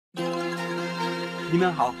你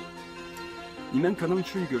们好，你们可能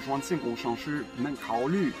是一个软件工程师，你们考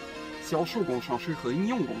虑销售工程师和应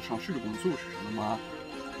用工程师的工作是什么吗？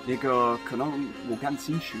可能我感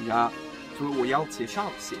兴趣呀，所以我要介绍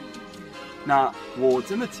一些。那我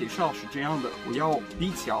怎么介绍是这样的，我要比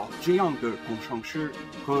较这样的工程师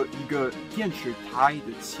和一个电视台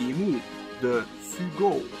的节目的虚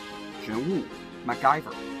构人物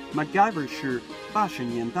MacGyver。MacGyver 是80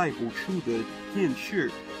年代播出的电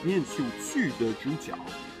视连续剧的主角，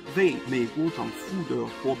为美国政府的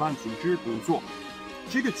伙伴组织工作。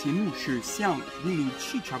这个节目是像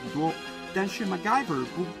007差不多，但是 MacGyver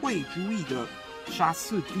不会注意的杀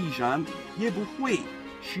死敌人，也不会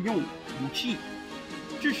使用武器，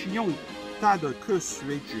只是用他的科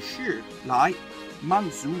学知识来满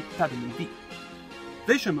足他的目的。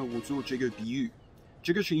为什么我做这个比喻？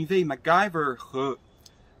这个是因为 MacGyver 和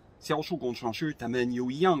销售工程师他们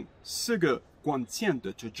有一样4个关键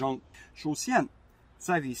的特征。首先，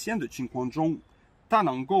在危险的情况中，他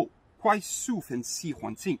能够快速分析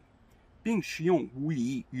环境，并使用物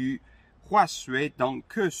理与化学等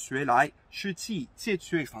科学来实际解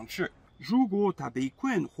决方式。如果他被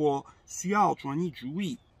困或需要转移注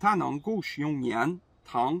意，他能够使用盐、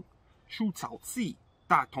糖、除草剂、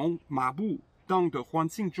大桶、抹布等的环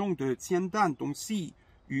境中的简单东西，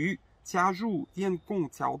与加入电工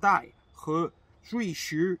胶带和瑞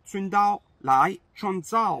士军刀来创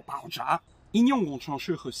造爆炸。应用工程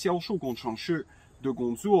师和销售工程师的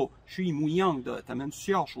工作是一模一样的，他们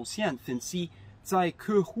需要首先分析在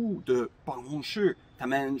客户的办公室他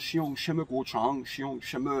们使用什么过程，使用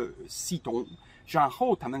什么系统，然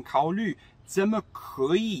后他们考虑怎么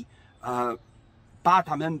可以把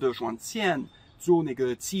他们的软件做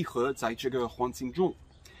集合在这个环境中。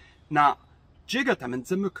那这个他们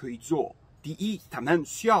怎么可以做？第一，他们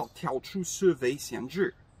需要跳出设备限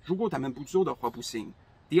制，如果他们不做的话不行。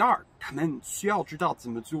第二，他们需要知道怎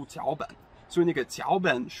么做脚本，所以脚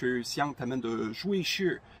本是像他们的瑞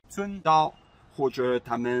士军刀或者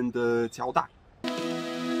他们的胶带。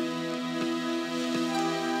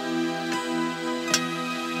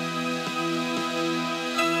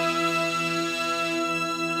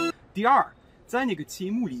第二，在节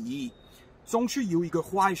目里，总是有一个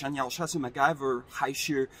坏人要杀死 MacGyver， 还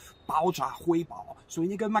是爆炸汇报，所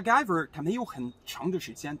以MacGyver 他没有很长的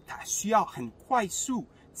时间，他需要很快速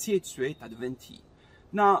解决他的问题。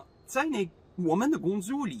那在我们的工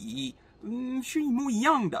作里，是一模一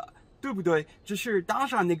样的，对不对？只是当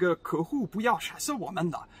然客户不要杀死我们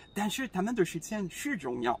的，但是他们的时间是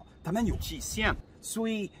重要，他们有期限，所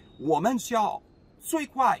以我们需要最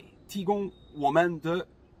快提供我们的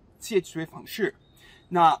解决方式。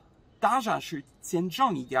那当然是简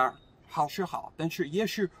单一点，好是好，但是也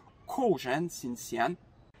是扣人新鲜。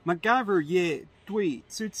MacGyver 也对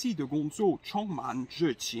自己的工作充满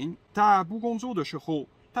热情。他不工作的时候，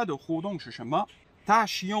他的活动是什么？他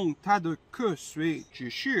使用他的科学知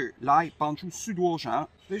识来帮助许多人。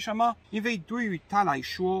为什么？因为对于他来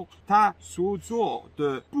说，他所做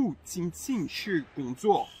的不仅仅是工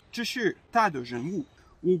作，这是他的任务。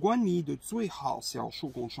我管理的最好销售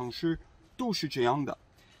工程师都是这样的，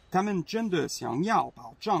他们真的想要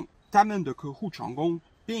保障他们的客户成功，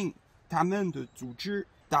并他们的组织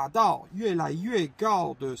达到越来越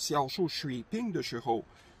高的销售水平的时候，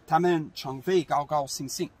他们常会高高兴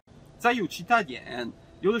兴。再有其他点，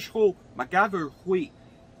有的时候 MacGyver 会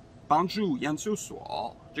帮助研究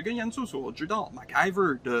所，这个研究所知道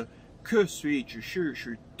MacGyver 的科学知识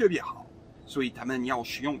是特别好，所以他们要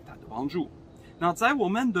使用他的帮助。那在我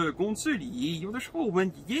们的公司里，有的时候我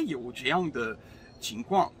们也有这样的情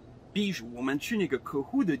况，比如我们去客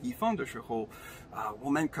户的地方的时候，我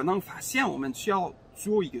们可能发现我们需要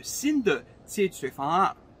做一个新的解决方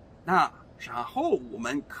案，那然后我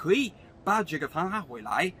们可以把这个方案回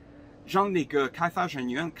来，让开发人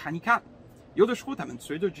员看一看。有的时候他们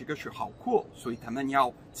觉得这个是好货，所以他们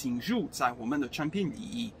要进入在我们的产品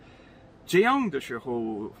里。这样的时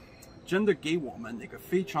候，真的给我们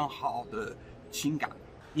非常好的情感。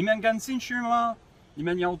你们感兴趣吗？你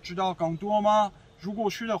们要知道更多吗？如果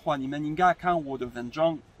是的话，你们应该看我的文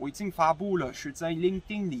章，我已经发布了，是在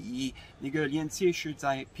LinkedIn 里，链接是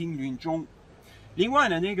在评论中。另外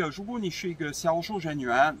呢，如果你是一个销售人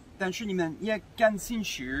员，但是你们也感兴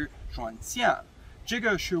趣软件，这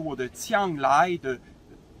个是我的将来的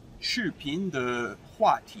视频的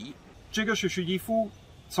话题。这个是史蒂夫，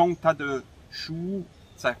从他的书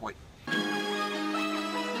再会。